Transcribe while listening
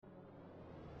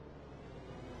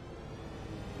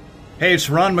Hey,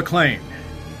 it's Ron McLean.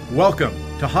 Welcome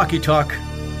to Hockey Talk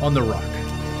on the Rock.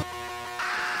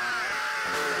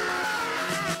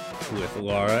 With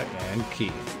Laura and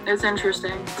Keith. It's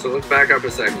interesting. So let's back up a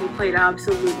second. He played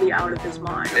absolutely out of his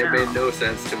mind. It made no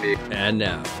sense to me. And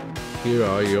now, here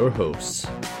are your hosts.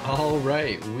 All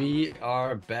right, we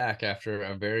are back after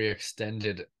a very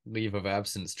extended leave of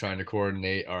absence trying to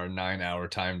coordinate our 9-hour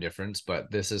time difference, but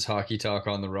this is Hockey Talk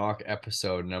on the Rock,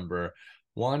 episode number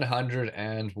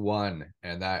 101,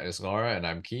 and that is Laura, and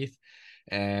I'm Keith.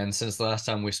 And since the last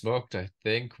time we spoke, I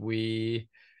think we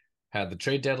had the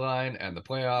trade deadline and the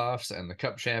playoffs and the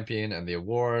cup champion and the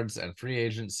awards and free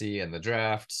agency and the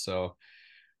draft, so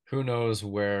who knows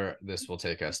where this will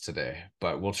take us today,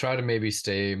 but we'll try to maybe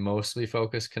stay mostly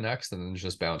focused Canucks and then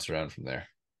just bounce around from there.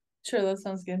 Sure, that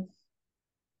sounds good.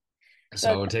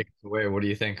 So take it away. What do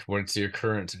you think? What's your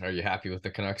current? Are you happy with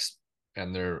the Canucks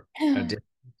and their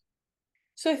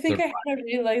So I think I had a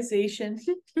realization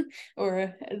or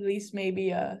at least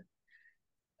maybe a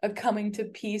coming to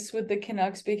peace with the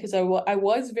Canucks, because I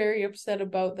was very upset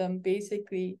about them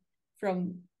basically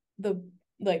from the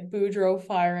Boudreau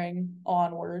firing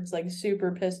onwards,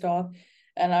 super pissed off.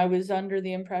 And I was under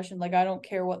the impression, I don't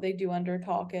care what they do under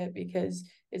Tocchet because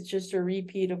it's just a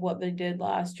repeat of what they did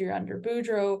last year under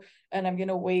Boudreau. And I'm going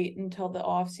to wait until the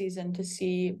offseason to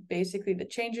see basically the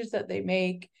changes that they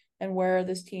make and where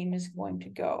this team is going to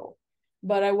go.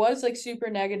 But I was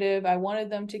super negative. I wanted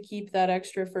them to keep that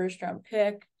extra first round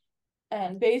pick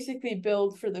and basically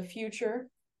build for the future.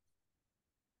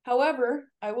 However,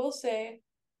 I will say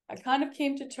I kind of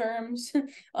came to terms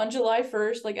on July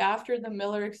 1st, after the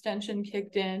Miller extension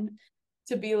kicked in,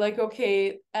 to be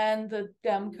okay, and the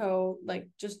Demko,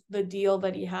 just the deal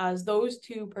that he has, those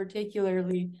two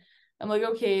particularly, I'm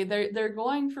okay, they're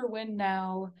going for win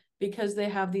now because they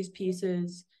have these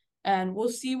pieces, and we'll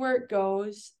see where it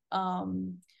goes.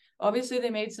 Obviously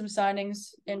they made some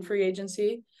signings in free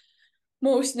agency.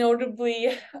 Most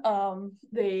notably,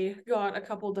 they got a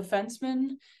couple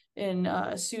defensemen in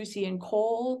Susie and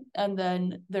Cole, and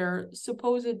then their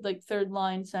supposed third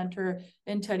line center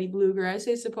in Teddy Bluger. I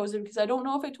say supposed because I don't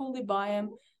know if I totally buy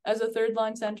him as a third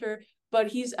line center, but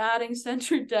he's adding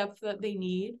center depth that they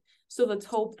need. So let's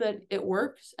hope that it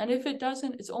works. And if it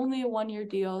doesn't, it's only a 1-year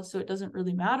deal, so it doesn't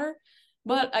really matter.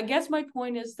 But I guess my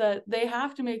point is that they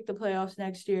have to make the playoffs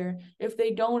next year. If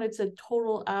they don't, it's a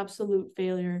total absolute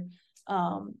failure.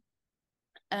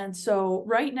 And so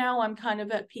right now I'm kind of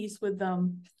at peace with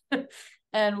them.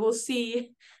 And we'll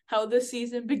see how this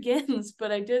season begins.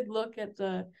 But I did look at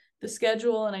the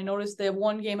schedule, and I noticed they have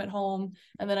one game at home,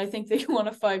 and then I think they want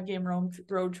a 5-game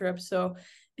road trip. So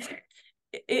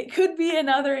it could be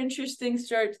another interesting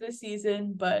start to the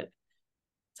season, but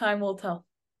time will tell.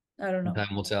 I don't know.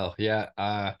 Time will tell. Yeah.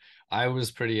 I was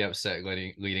pretty upset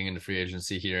leading into free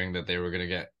agency, hearing that they were going to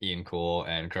get Ian Cole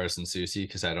and Carson Soucy,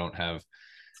 because I don't have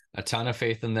a ton of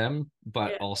faith in them,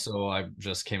 but also I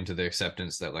just came to the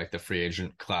acceptance that the free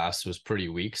agent class was pretty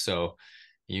weak. So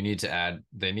they needed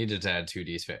to add two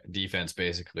defense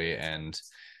basically. And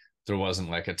there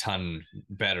wasn't a ton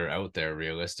better out there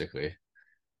realistically.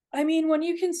 I mean, when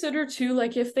you consider too,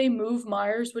 if they move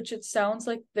Myers, which it sounds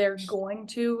like they're going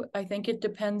to, I think it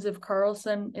depends if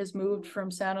Carlson is moved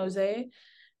from San Jose,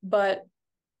 but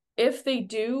if they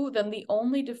do, then the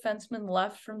only defenseman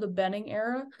left from the Benning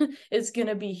era is going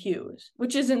to be Hughes,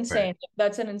 which is insane. Right.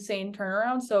 That's an insane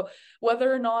turnaround. So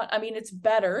whether or not, it's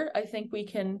better. I think we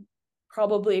can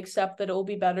probably accept that it will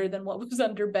be better than what was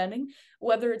under Benning.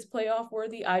 Whether it's playoff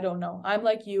worthy, I don't know. I'm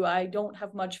like you. I don't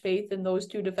have much faith in those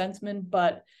two defensemen,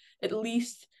 but at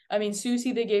least,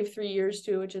 Soucy they gave 3 years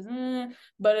to, which is,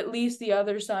 but at least the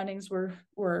other signings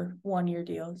were 1-year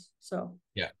deals. So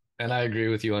yeah. And I agree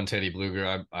with you on Teddy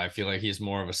Bluger. I feel like he's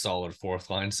more of a solid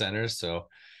fourth line center. So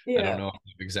I don't know if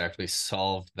we've exactly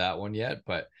solved that one yet,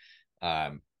 but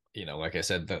like I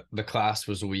said, the class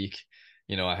was weak.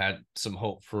 I had some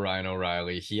hope for Ryan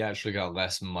O'Reilly. He actually got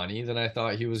less money than I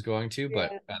thought he was going to,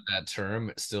 but at that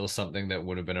term, it's still something that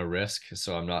would have been a risk.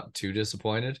 So I'm not too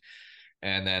disappointed.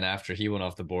 And then after he went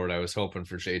off the board, I was hoping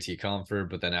for JT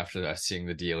Comfort, but then after seeing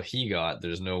the deal he got,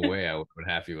 there's no way I would have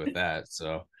been happy with that.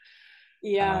 So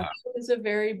yeah, it was a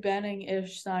very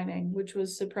Benning-ish signing, which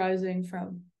was surprising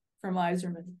from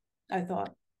Yzerman, I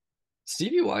thought.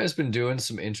 Stevie Y has been doing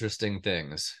some interesting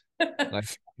things.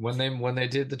 When they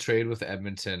did the trade with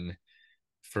Edmonton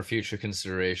for future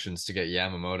considerations to get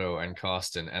Yamamoto and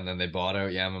Costin, and then they bought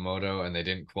out Yamamoto and they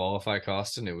didn't qualify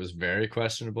Costin, it was very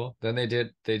questionable. Then they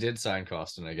did sign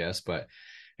Costin, I guess, but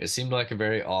it seemed like a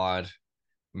very odd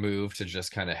move to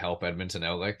just kind of help Edmonton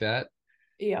out like that.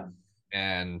 Yeah.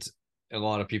 And a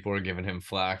lot of people are giving him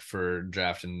flack for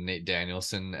drafting Nate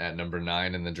Danielson at number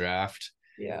 9 in the draft.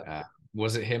 Yeah.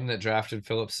 Was it him that drafted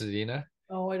Philip Sedina?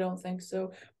 Oh, I don't think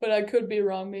so, but I could be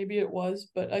wrong. Maybe it was,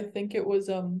 but I think it was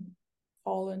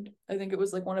Holland. I think it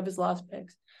was like one of his last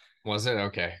picks. Was it?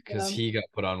 Okay, because Yeah. he got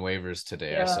put on waivers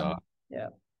today, I Yeah. saw. Yeah.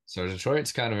 So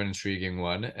Detroit's kind of an intriguing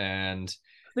one. And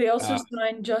They also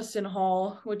signed Justin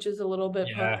Hall, which is a little bit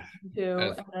yeah, puzzling too.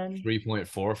 at And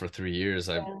 3.4 for 3 years,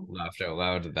 I yeah, laughed out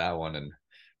loud at that one and yeah.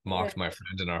 mocked my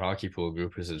friend in our hockey pool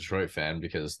group who's a Detroit fan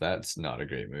because that's not a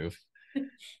great move.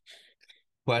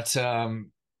 But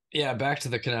yeah, back to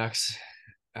the Canucks.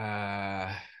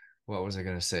 What was I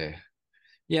gonna say?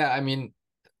 Yeah, I mean,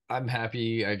 I'm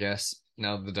happy, I guess,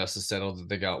 now the dust is settled that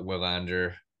they got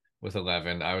Willander with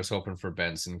 11. I was hoping for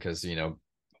Benson because,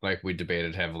 like we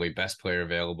debated heavily, best player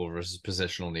available versus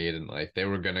positional need, and like they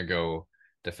were gonna go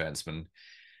defenseman.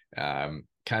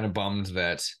 Kind of bummed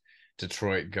that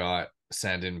Detroit got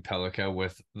Sandin Pellikka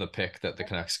with the pick that the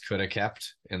Canucks could have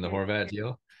kept in the Horvat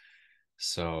deal.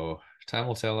 So time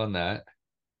will tell on that.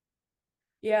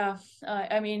 Yeah.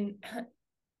 I mean,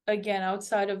 again,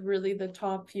 outside of really the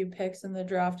top few picks in the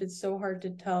draft, it's so hard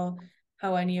to tell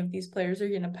how any of these players are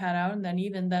going to pan out. And then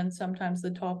even then, sometimes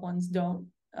the top ones don't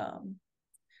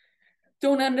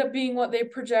end up being what they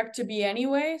project to be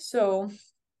anyway. So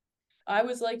I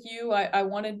was like you, I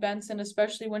wanted Benson,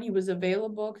 especially when he was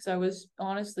available, because I was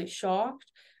honestly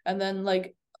shocked. And then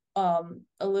like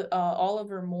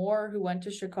Oliver Moore, who went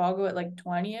to Chicago at like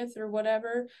 20th or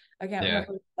whatever. I can't Yeah.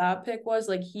 remember what that pick was.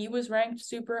 Like he was ranked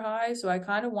super high. So I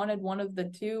kind of wanted one of the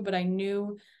two, but I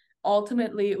knew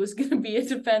ultimately it was gonna be a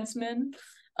defenseman.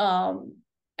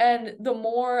 And the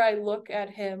more I look at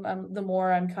him, the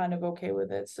more I'm kind of okay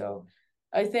with it. So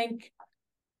I think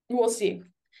we'll see.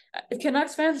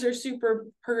 Canucks fans are super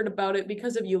hurt about it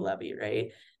because of Levy,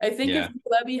 right? I think if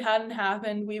Levy hadn't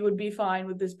happened, we would be fine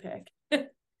with this pick.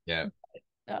 Yeah.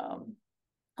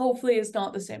 Hopefully it's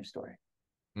not the same story.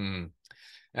 And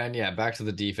yeah, back to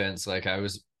the defense. Like I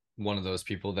was one of those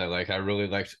people that like I really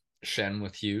liked Shen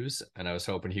with Hughes, and I was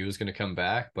hoping he was going to come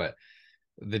back, but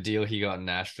the deal he got in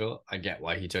Nashville, I get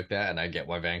why he took that, and I get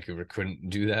why Vancouver couldn't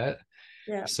do that.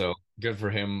 Yeah. So good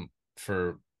for him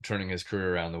for turning his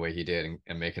career around the way he did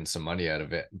and making some money out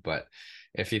of it. But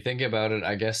if you think about it,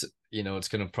 I guess, it's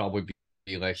going to probably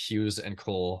be like Hughes and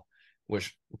Cole,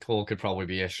 which Cole could probably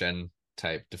be a Shen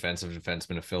type defensive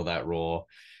defenseman to fill that role.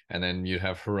 And then you'd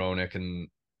have Hronek and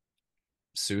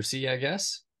Susie, I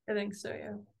guess. I think so,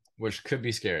 yeah. Which could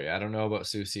be scary. I don't know about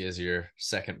Susie as your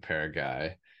second pair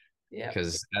guy. Yeah.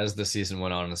 Because as the season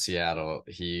went on in Seattle,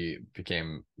 he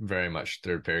became very much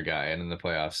third pair guy. And in the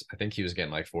playoffs, I think he was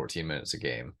getting like 14 minutes a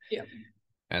game. Yeah.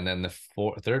 And then the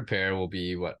third pair will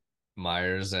be what,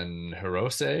 Myers and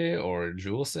Hirose or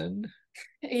Juleson?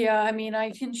 Yeah, I mean,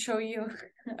 I can show you.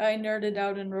 I nerded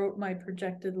out and wrote my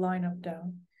projected lineup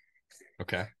down.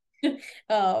 Okay.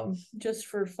 Just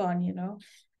for fun,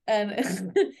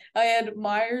 And I had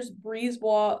Myers,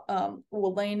 Brisebois,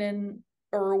 Wolanin,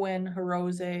 Irwin,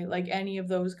 Hirose, like any of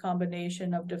those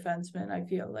combination of defensemen, I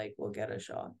feel like will get a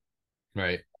shot.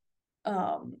 Right.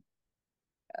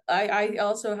 I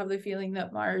also have the feeling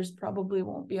that Myers probably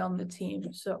won't be on the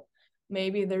team, so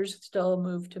maybe there's still a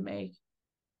move to make.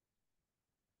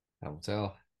 I will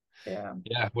tell. Yeah.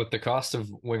 Yeah, with the cost of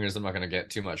wingers, I'm not going to get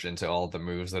too much into all the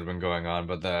moves that have been going on,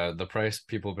 but the price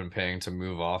people have been paying to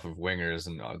move off of wingers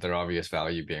and their obvious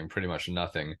value being pretty much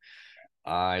nothing.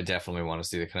 I definitely want to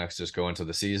see the Canucks just go into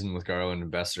the season with Garland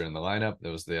and Besser in the lineup.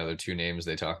 Those are the other two names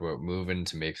they talk about moving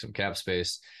to make some cap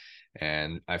space.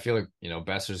 And I feel like,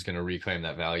 Besser's going to reclaim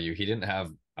that value. He didn't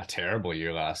have a terrible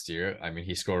year last year. I mean,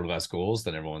 he scored less goals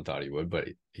than everyone thought he would, but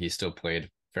he still played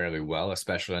fairly well,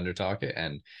 especially under Tocchet.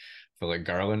 And I feel like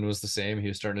Garland was the same. He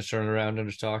was starting to turn around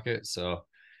under Tocchet. So,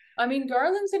 I mean,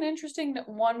 Garland's an interesting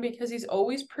one because he's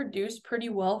always produced pretty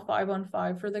well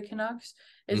 5-on-5 for the Canucks.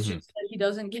 It's just that he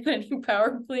doesn't get any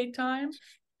power play time.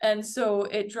 And so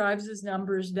it drives his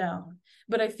numbers down.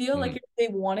 But I feel like if they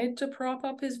wanted to prop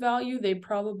up his value, they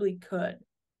probably could.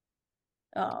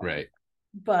 Right.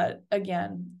 But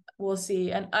again, we'll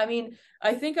see. And I mean,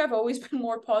 I think I've always been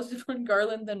more positive on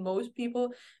Garland than most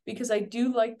people because I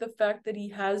do like the fact that he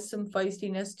has some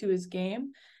feistiness to his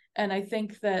game. And I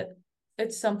think that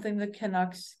it's something the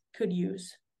Canucks could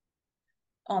use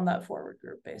on that forward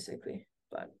group, basically.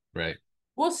 But right.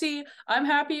 We'll see. I'm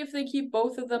happy if they keep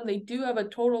both of them. They do have a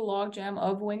total logjam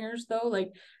of wingers, though.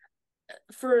 Like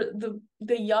for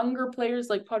the younger players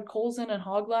like Podkolzin and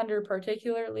Hoglander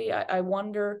particularly, I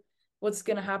wonder what's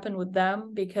going to happen with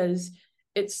them because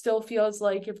it still feels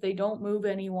like if they don't move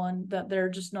anyone that they're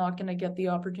just not going to get the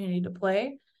opportunity to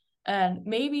play. And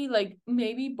maybe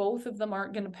both of them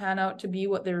aren't going to pan out to be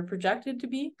what they were projected to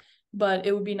be, but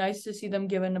it would be nice to see them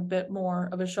given a bit more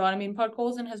of a shot. I mean,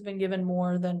 Podkolzin has been given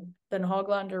more than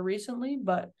Hoglander recently,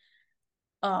 but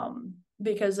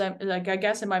because I'm like, I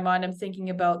guess in my mind I'm thinking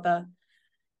about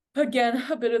again,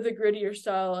 a bit of the grittier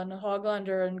style, and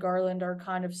Hoglander and Garland are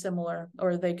kind of similar,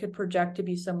 or they could project to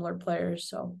be similar players.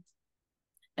 So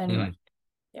anyway,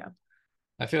 yeah.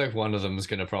 I feel like one of them is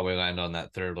going to probably land on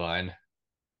that third line,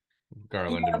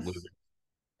 Garland and Blue.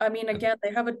 I mean, again,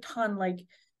 they have a ton. Like,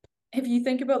 if you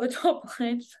think about the top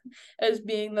lines as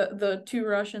being the two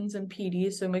Russians and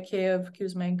PD, so Mikheyev,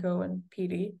 Kuzmenko, and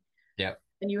PD. Yep.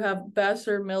 And you have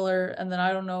Besser, Miller, and then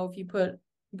I don't know if you put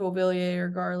Beauvillier or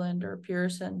Garland or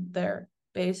Pearson there,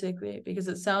 basically, because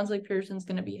it sounds like Pearson's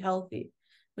going to be healthy,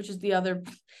 which is the other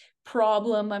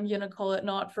problem, I'm going to call it,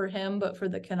 not for him, but for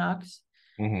the Canucks.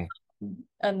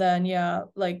 And then, yeah,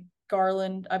 like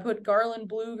Garland, I put Garland,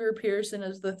 Bluger, Pearson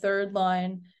as the third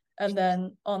line. And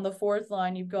then on the fourth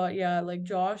line, you've got, yeah, like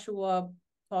Joshua,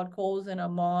 Podkolzin,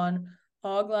 Amon,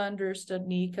 Hoglander,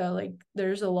 Studnicka. Like,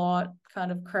 there's a lot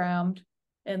kind of crammed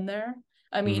in there.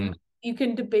 I mean, you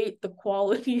can debate the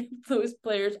quality of those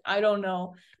players. I don't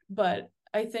know. But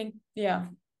I think, yeah,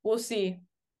 we'll see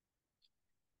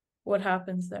what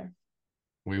happens there.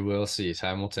 We will see.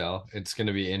 Time will tell. It's going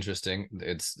to be interesting.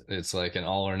 It's like an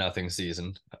all or nothing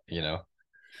season, you know.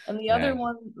 And the other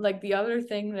one, like the other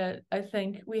thing that I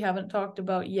think we haven't talked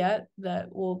about yet that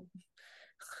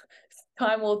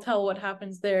time will tell what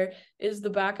happens there, is the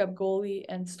backup goalie.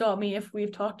 And stop me if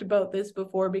we've talked about this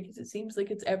before, because it seems like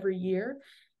it's every year.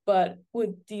 But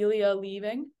with Delia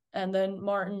leaving and then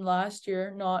Martin last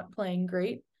year not playing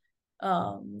great,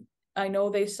 I know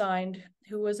they signed,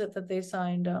 who was it that they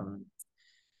signed?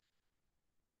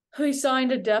 They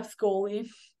signed a depth goalie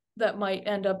that might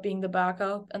end up being the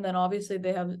backup. And then obviously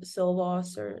they have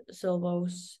Silvos,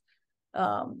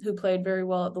 who played very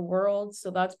well at the World.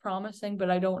 So that's promising, but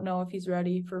I don't know if he's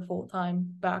ready for full-time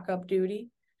backup duty.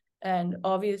 And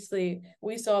obviously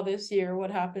we saw this year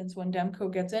what happens when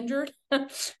Demko gets injured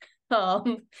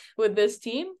with this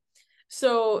team.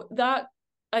 So that,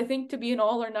 I think, to be an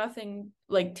all or nothing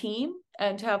like team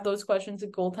and to have those questions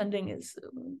at goaltending is a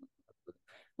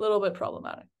little bit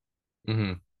problematic.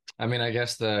 I mean, I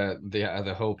guess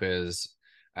the hope is,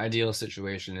 ideal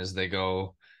situation is they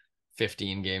go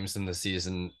 15 games in the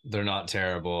season. They're not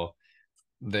terrible.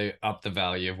 They up the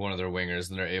value of one of their wingers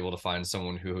and they're able to find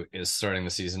someone who is starting the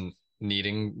season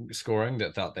needing scoring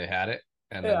that thought they had it.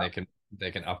 And then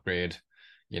they can upgrade,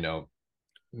 you know,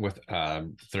 with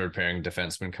third pairing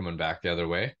defenseman coming back the other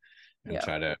way and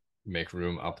try to make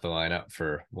room up the lineup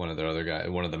for one of the other guys,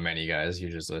 one of the many guys you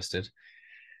just listed.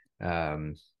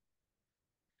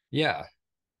 Yeah.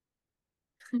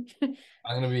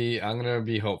 I'm gonna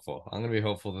be hopeful. I'm gonna be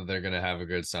hopeful that they're gonna have a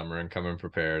good summer and come in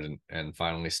prepared and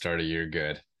finally start a year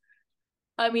good.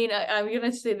 I mean, I'm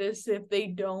gonna say this: if they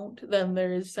don't, then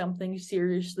there is something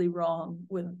seriously wrong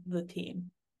with the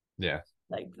team. Yeah.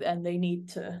 Like, and they need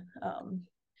to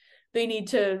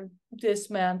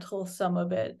dismantle some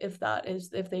of it if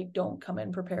they don't come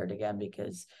in prepared again,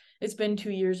 because it's been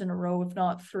 2 years in a row, if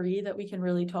not 3, that we can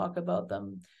really talk about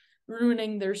them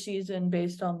ruining their season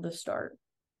based on the start.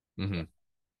 You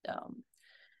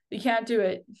can't do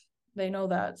it. They know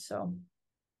that. So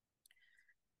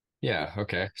yeah,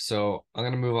 okay. So I'm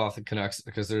gonna move off the Canucks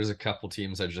because there's a couple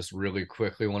teams I just really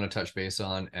quickly want to touch base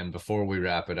on. And before we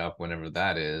wrap it up, whenever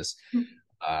that is,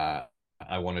 I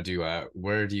want to do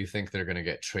where do you think they're gonna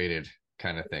get traded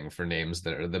kind of thing, for names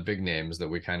that are the big names that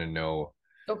we kind of know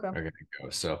are gonna go.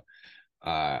 So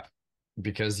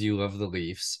because you love the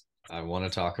Leafs, I want to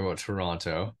talk about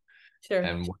Toronto. Sure.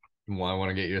 And I want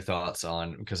to get your thoughts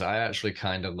on, because I actually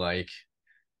kind of like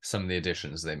some of the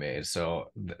additions they made.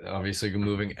 So obviously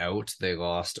moving out, they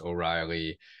lost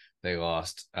O'Reilly. They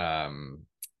lost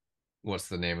what's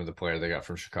the name of the player they got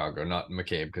from Chicago? Not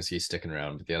McCabe, because he's sticking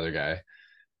around, but the other guy,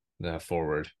 the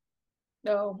forward.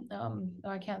 No,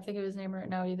 I can't think of his name right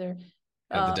now either.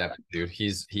 The depth dude.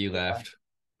 He left.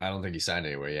 I don't think he signed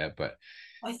anywhere yet, but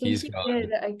I think he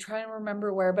did. I try and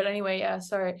remember where, but anyway, yeah,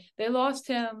 sorry. They lost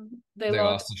him. They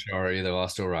lost Achari, they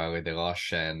lost O'Reilly, they lost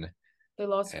Shen. They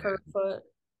lost Kerfoot.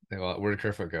 Where did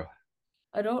Kerfoot go?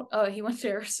 I don't he went to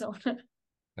Arizona.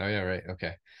 Oh yeah, right.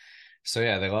 Okay. So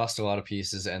yeah, they lost a lot of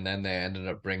pieces, and then they ended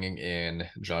up bringing in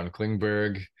John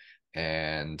Klingberg,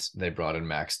 and they brought in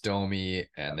Max Domi,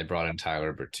 and they brought in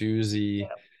Tyler Bertuzzi,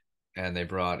 and they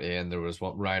brought in, there was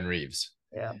Ryan Reeves.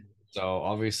 Yeah. So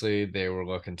obviously they were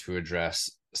looking to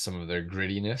address some of their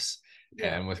grittiness.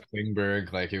 Yeah. And with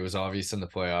Klingberg, like, it was obvious in the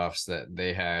playoffs that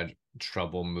they had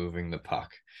trouble moving the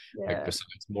puck. Yeah. Like,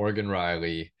 besides Morgan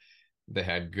Riley, they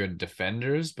had good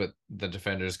defenders, but the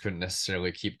defenders couldn't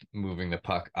necessarily keep moving the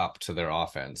puck up to their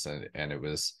offense, and it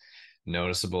was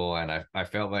noticeable. And I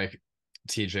felt like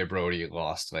TJ Brody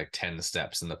lost like 10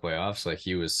 steps in the playoffs. Like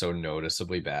he was so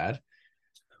noticeably bad.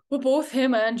 Well, both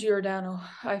him and Giordano,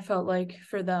 I felt like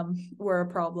for them were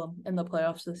a problem in the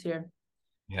playoffs this year.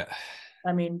 Yeah.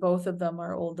 I mean, both of them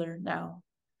are older now.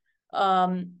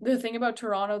 The thing about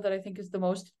Toronto that I think is the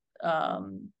most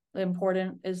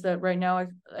important is that right now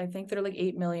I think they're like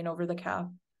 8 million over the cap.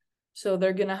 So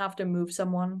they're gonna have to move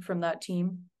someone from that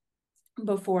team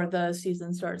before the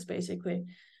season starts, basically.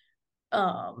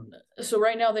 So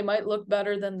right now they might look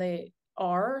better than they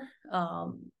are.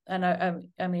 And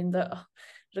I mean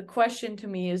the question to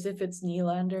me is if it's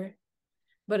Nylander,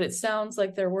 but it sounds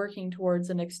like they're working towards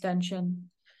an extension.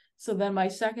 So then my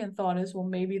second thought is, well,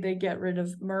 maybe they get rid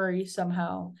of Murray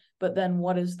somehow, but then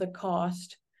what is the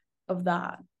cost of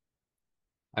that?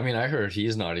 I mean, I heard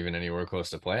he's not even anywhere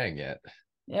close to playing yet.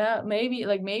 Yeah, maybe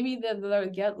they'll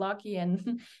get lucky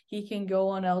and he can go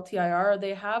on LTIR.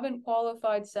 They haven't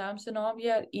qualified Samsonov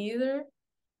yet either,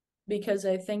 because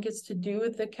I think it's to do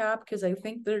with the cap, because I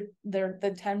think they're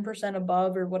the 10%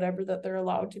 above or whatever that they're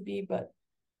allowed to be, but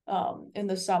in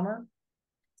the summer.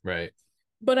 Right.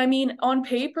 But I mean, on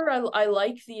paper, I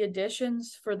like the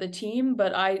additions for the team,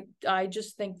 but I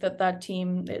just think that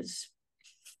team is.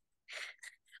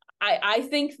 I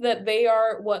think that they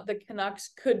are what the Canucks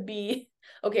could be.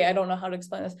 Okay, I don't know how to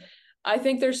explain this. I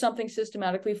think there's something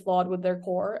systematically flawed with their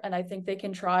core, and I think they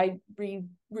can try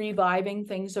reviving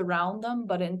things around them,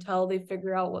 but until they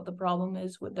figure out what the problem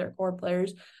is with their core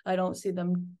players, I don't see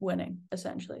them winning,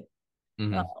 essentially.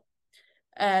 Mm-hmm.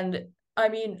 And I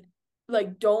mean,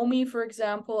 like Domi, for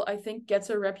example, I think gets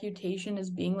a reputation as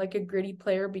being like a gritty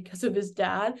player because of his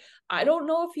dad. I don't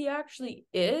know if he actually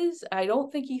is. I don't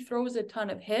think he throws a ton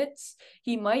of hits.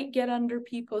 He might get under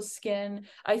people's skin.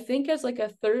 I think as like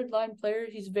a third line player,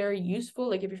 he's very useful.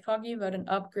 Like if you're talking about an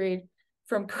upgrade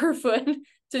from Kerfoot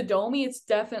to Domi, it's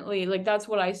definitely like that's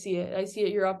what I see it. I see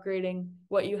it. You're upgrading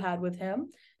what you had with him.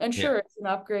 And sure, it's an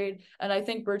upgrade. And I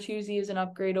think Bertuzzi is an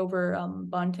upgrade over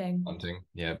Bunting. Bunting,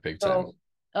 yeah, big time.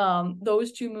 So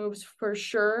those two moves for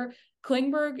sure.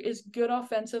 Klingberg is good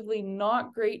offensively,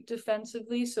 not great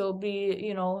defensively. So it'll be,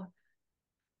 you know,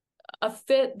 a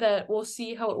fit that we'll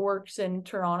see how it works in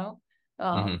Toronto.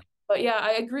 But yeah,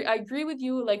 I agree with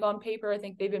you. Like on paper, I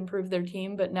think they've improved their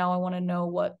team, but now I want to know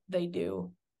what they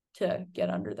do to get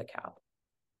under the cap.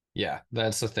 Yeah,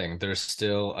 that's the thing. There's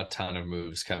still a ton of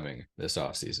moves coming this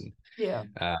offseason. Yeah.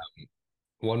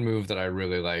 One move that I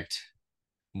really liked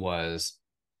was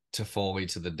Toffoli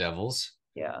to the Devils.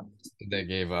 Yeah. They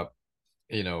gave up,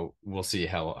 you know, we'll see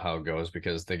how it goes,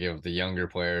 because they gave the younger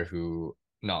player who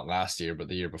not last year, but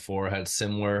the year before had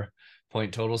similar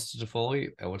point totals to Toffoli.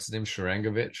 What's his name?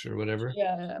 Sharangovich or whatever.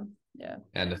 Yeah.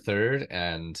 And a third,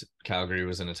 and Calgary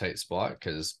was in a tight spot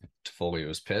because Toffoli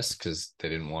was pissed because they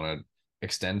didn't want to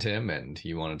extend him and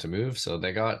he wanted to move. So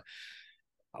they got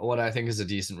what I think is a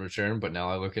decent return. But now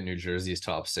I look at New Jersey's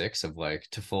top six of like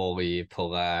Toffoli,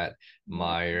 Palat,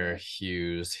 Meyer,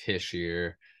 Hughes,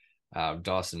 Hischier,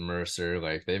 Dawson Mercer.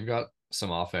 Like they've got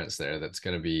some offense there that's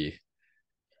going to be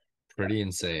pretty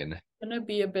insane. Gonna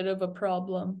be a bit of a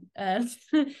problem, and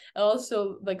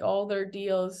also like all their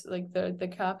deals, like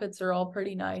the cap hits are all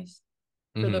pretty nice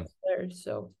for the players.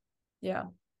 So yeah,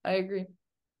 I agree.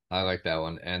 I like that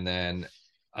one. And then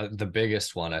the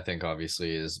biggest one I think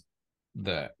obviously is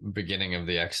the beginning of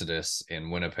the exodus in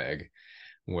Winnipeg,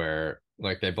 where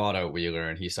like they bought out Wheeler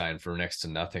and he signed for next to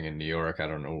nothing in New York. I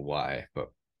don't know why, but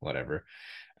whatever.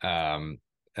 And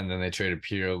then they traded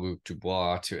Pierre-Luc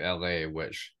Dubois to LA,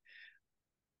 which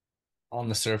on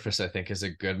the surface I think is a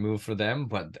good move for them,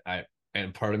 but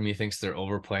and part of me thinks they're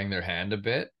overplaying their hand a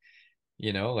bit.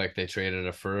 You know, like they traded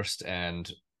a first and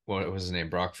what was his name,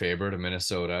 Brock Faber to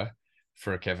Minnesota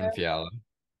for Kevin Fiala,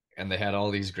 and they had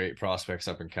all these great prospects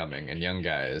up and coming and young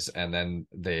guys, and then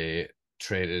they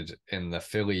traded in the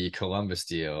Philly Columbus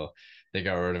deal. They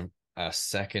got rid of a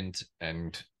second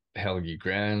and Helgi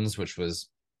Grans, which was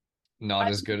not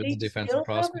as good as a defensive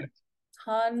prospect.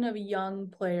 Ton of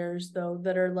young players though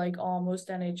that are like almost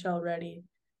NHL ready.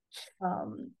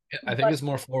 I think it's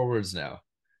more forwards now.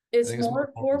 It's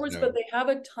more forwards, but they have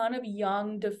a ton of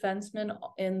young defensemen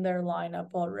in their lineup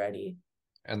already.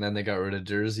 And then they got rid of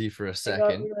Jersey for a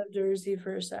second.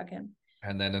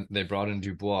 And then they brought in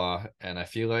Dubois, and I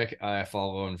feel like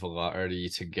Iafallo and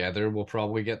Velarde together will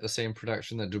probably get the same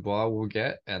production that Dubois will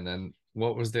get. And then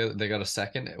what was they got a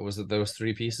second? Was it those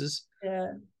three pieces?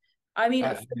 Yeah. I mean,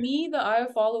 for me, the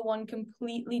Iafallo one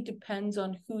completely depends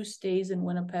on who stays in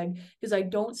Winnipeg, because I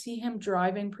don't see him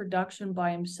driving production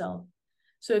by himself.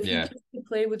 So if he gets to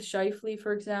play with Scheifele,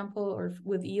 for example, or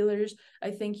with Ehlers,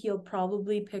 I think he'll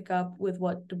probably pick up with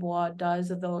what Dubois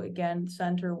does, although again,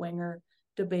 center winger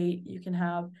debate you can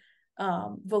have.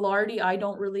 Velarde, I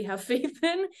don't really have faith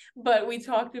in, but we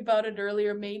talked about it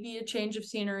earlier, maybe a change of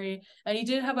scenery. And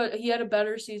he had a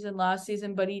better season last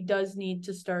season, but he does need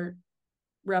to start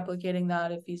replicating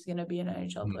that if he's going to be an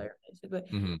NHL player,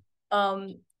 basically.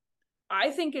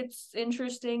 I think it's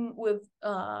interesting with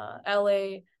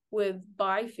LA with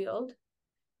Byfield,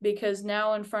 because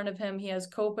now in front of him he has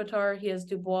Kopitar, he has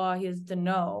Dubois, he has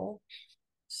Deneau.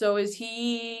 So is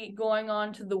he going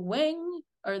on to the wing?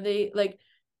 Are they like,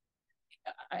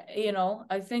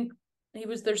 I think he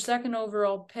was their second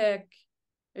overall pick.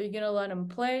 Are you gonna let him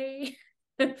play?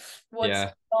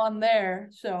 What's on there?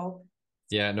 So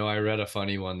yeah, no, I read a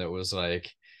funny one that was like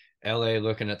LA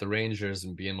looking at the Rangers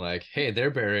and being like, hey, they're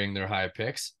burying their high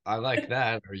picks. I like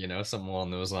that. Or, something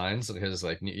along those lines. Because,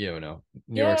 like, New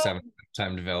York's having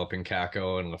time developing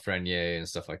Kako and Lafreniere and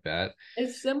stuff like that.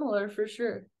 It's similar for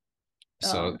sure.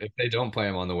 So if they don't play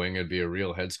him on the wing, it'd be a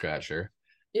real head scratcher.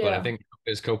 Yeah. But I think,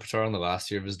 is Kopitar on the last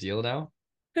year of his deal now?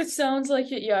 It sounds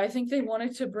like it. Yeah, I think they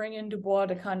wanted to bring in Dubois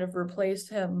to kind of replace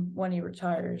him when he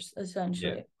retires,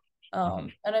 essentially.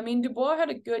 And I mean, Dubois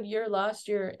had a good year last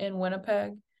year in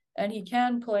Winnipeg, and he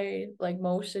can play like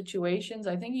most situations.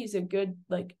 I think he's a good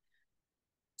like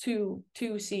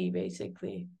 2C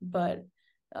basically, but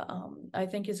I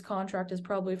think his contract is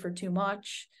probably for too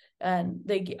much. And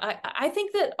I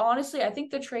think that honestly, I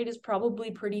think the trade is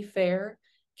probably pretty fair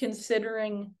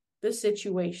considering the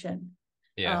situation.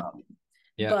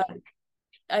 But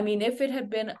I mean, if it had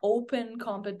been open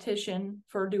competition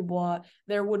for Dubois,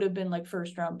 there would have been like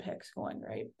first round picks going,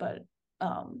 right? But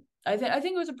I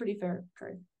think it was a pretty fair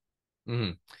trade.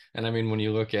 And I mean, when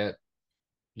you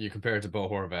compare it to Bo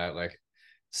Horvat, like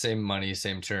same money,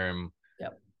 same term.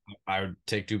 Yep. I would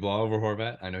take Dubois over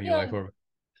Horvat. I know you like Horvat.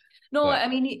 No, I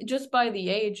mean, just by the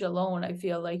age alone, I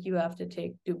feel like you have to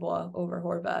take Dubois over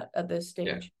Horvat at this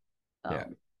stage.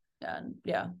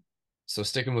 So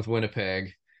sticking with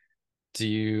Winnipeg,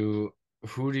 who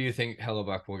do you think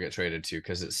Hellebuck will get traded to?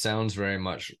 Because it sounds very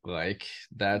much like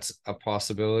that's a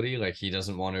possibility. Like he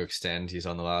doesn't want to extend. He's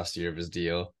on the last year of his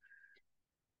deal.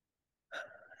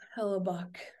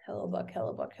 Hellebuck.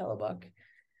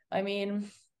 I mean,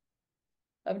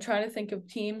 I'm trying to think of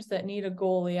teams that need a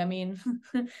goalie. I mean,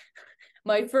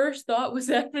 my first thought was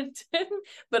Edmonton,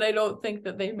 but I don't think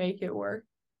that they make it work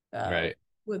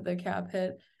with the cap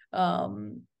hit.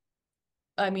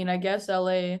 I mean, I guess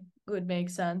LA would make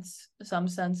some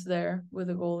sense there with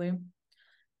a goalie.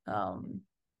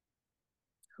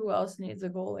 Who else needs a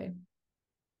goalie?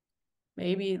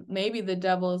 Maybe the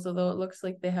Devils, although it looks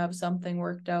like they have something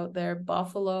worked out there.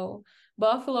 Buffalo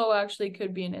actually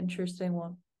could be an interesting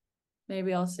one.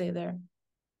 Maybe I'll say there.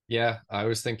 Yeah, I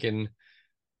was thinking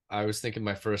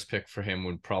my first pick for him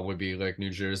would probably be like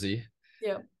New Jersey.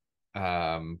 Yeah.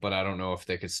 But I don't know if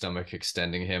they could stomach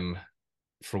extending him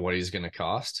for what he's going to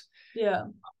cost. Yeah.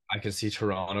 I could see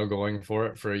Toronto going for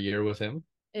it for a year with him.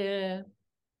 Yeah.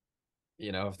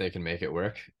 If they can make it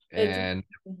work. And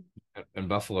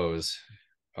Buffalo is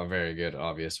a very good,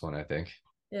 obvious one, I think.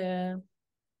 Yeah.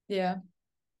 Yeah.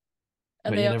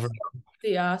 And they have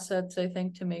the assets, I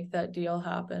think, to make that deal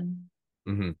happen.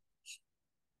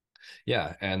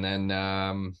 Yeah. And then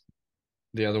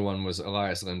the other one was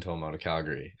Elias Lindholm out of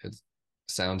Calgary. It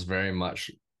sounds very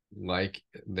much like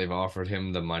they've offered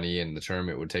him the money and the term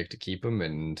it would take to keep him,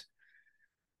 and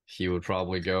he would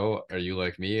probably go. Are you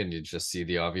like me and you just see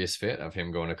the obvious fit of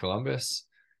him going to Columbus?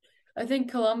 I think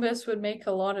Columbus would make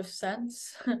a lot of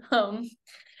sense.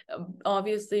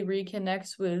 Obviously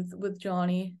reconnects with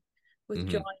Johnny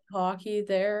Hockey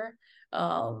there.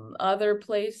 Other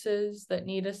places that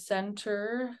need a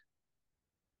center.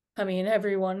 I mean,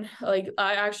 everyone, like,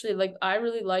 I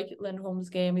really like Lindholm's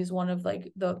game. He's one of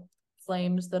like the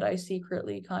Flames that I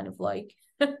secretly kind of like.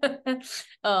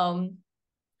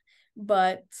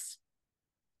 But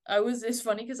it's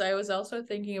funny because I was also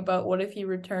thinking about what if he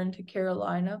returned to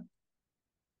Carolina.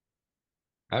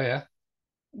 Oh yeah.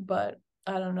 But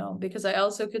I don't know, because I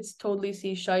also could totally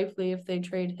see Scheifele, if they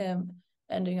trade him,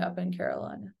 ending up in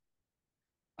Carolina.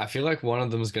 I feel like one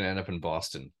of them is going to end up in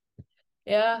Boston.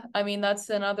 Yeah, I mean, that's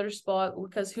another spot,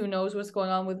 because who knows what's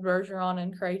going on with Bergeron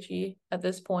and Krejci at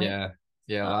this point. Yeah.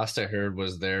 Last I heard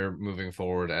was they're moving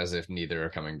forward as if neither are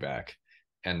coming back.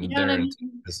 And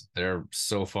they're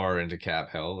so far into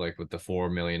cap hell, like with the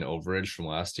 $4 million overage from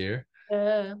last year.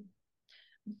 Yeah.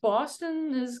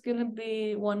 Boston is gonna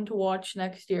be one to watch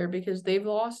next year, because they've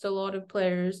lost a lot of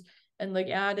players and like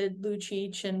added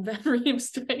Lucic and Van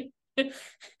Riemsdyk,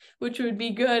 which would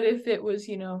be good if it was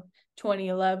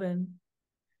 2011.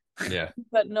 Yeah.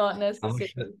 But not How much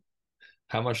necessarily. did,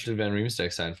 how much did Van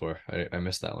Riemsdyk sign for? I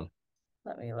missed that one.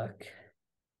 Let me look.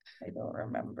 I don't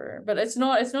remember. But it's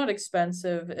not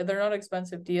expensive. They're not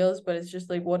expensive deals, but it's just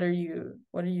like what are you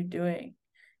doing?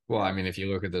 Well, I mean, if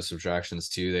you look at the subtractions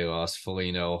too, they lost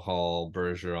Foligno, Hall,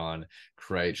 Bergeron,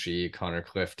 Krejci, Connor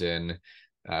Clifton.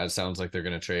 It sounds like they're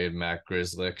going to trade Matt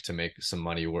Grzelcyk to make some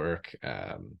money work.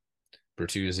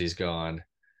 Bertuzzi's gone.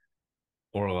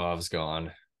 Orlov's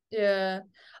gone. Yeah.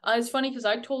 It's funny because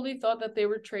I totally thought that they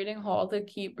were trading Hall to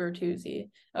keep Bertuzzi.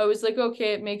 I was like,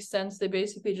 okay, it makes sense. They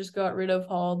basically just got rid of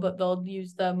Hall, but they'll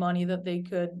use that money that they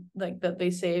could, like, that they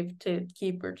saved to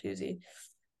keep Bertuzzi.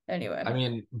 Anyway. I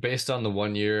mean, based on the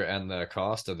 1 year and the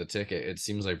cost of the ticket, it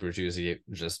seems like Bertuzzi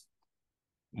just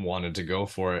wanted to go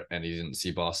for it, and he didn't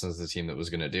see Boston as the team that was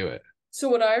going to do it. So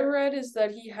what I read is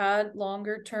that he had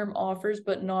longer term offers,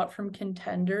 but not from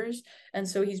contenders, and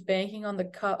so he's banking on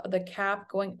the cap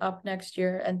going up next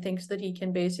year, and thinks that he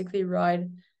can basically ride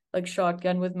like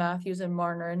shotgun with Matthews and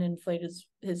Marner and inflate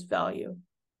his value,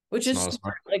 which It's is not a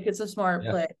smart. like it's a smart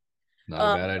Yeah, play.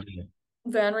 not a bad idea.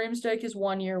 Van Riemsdyk is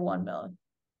 1 year, 1 million.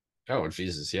 Oh,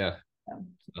 Jesus, yeah. Yeah.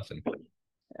 Nothing.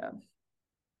 Yeah.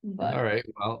 But All right.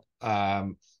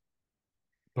 Well,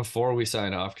 before we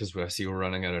sign off, because I see we're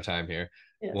running out of time here,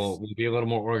 yes. we'll be a little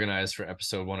more organized for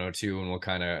episode 102, and we'll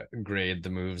kind of grade the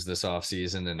moves this off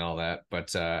season and all that.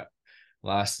 But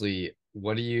lastly,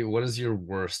 what is your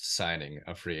worst signing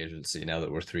of free agency now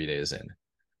that we're 3 days in?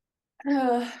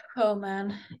 Oh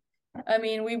man. I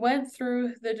mean, we went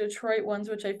through the Detroit ones,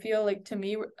 which I feel like to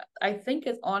me, I think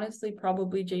it's honestly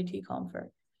probably JT Compher.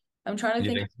 I'm trying to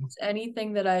think if there's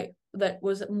anything that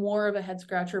was more of a head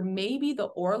scratcher. Maybe the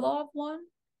Orlov one.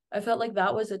 I felt like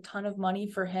that was a ton of money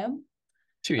for him.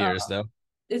 2 years though.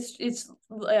 It's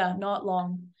yeah, not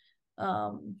long.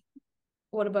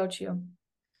 What about you?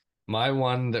 My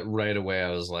one that right away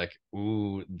I was like,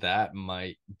 ooh, that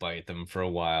might bite them for a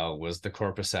while was the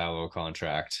Korpisalo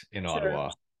contract in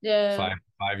Ottawa. Yeah.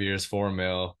 5 years, 4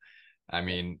 mil. I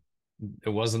mean, it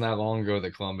wasn't that long ago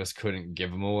that Columbus couldn't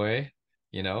give him away,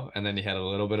 and then he had a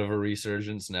little bit of a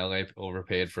resurgence, and LA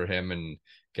overpaid for him and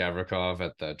Gavrikov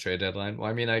at the trade deadline. Well,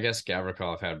 I mean, I guess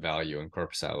Gavrikov had value and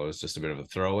Korpisalo was just a bit of a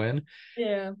throw in.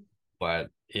 Yeah. But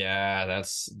yeah,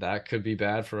 that could be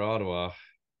bad for Ottawa.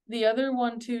 The other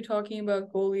one too, talking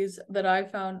about goalies that I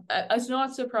found, it's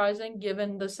not surprising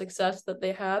given the success that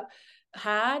they had,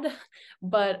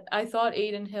 but I thought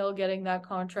Adin Hill getting that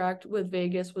contract with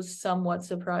Vegas was somewhat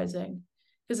surprising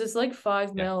because it's like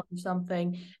 5 mil or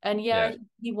something. And yeah,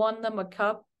 he won them a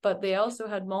cup, but they also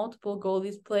had multiple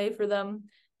goalies play for them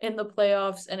in the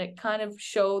playoffs, and it kind of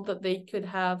showed that they could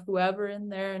have whoever in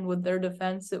there, and with their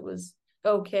defense, it was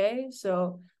okay.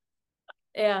 So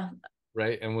yeah.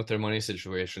 Right, and with their money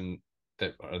situation,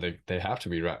 that they have to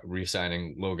be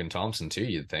re-signing Logan Thompson too,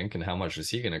 you'd think, and how much is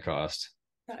he going to cost?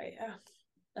 Yeah,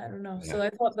 I don't know. Yeah. So I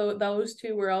thought those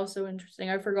two were also interesting.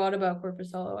 I forgot about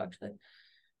Korpisalo actually.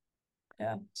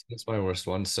 Yeah, that's my worst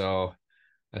one. So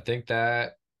I think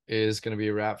that is going to be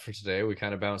a wrap for today. We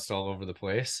kind of bounced all over the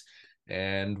place,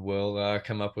 and we'll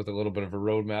come up with a little bit of a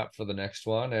roadmap for the next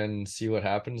one and see what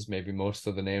happens. Maybe most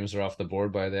of the names are off the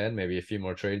board by then. Maybe a few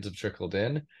more trades have trickled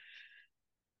in.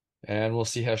 And we'll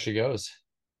see how she goes.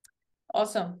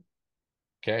 Awesome.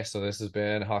 Okay, so this has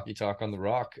been Hockey Talk on the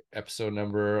Rock, episode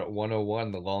number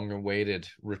 101, the long-awaited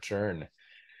return.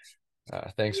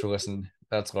 Thanks for listening.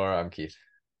 That's Laura. I'm Keith.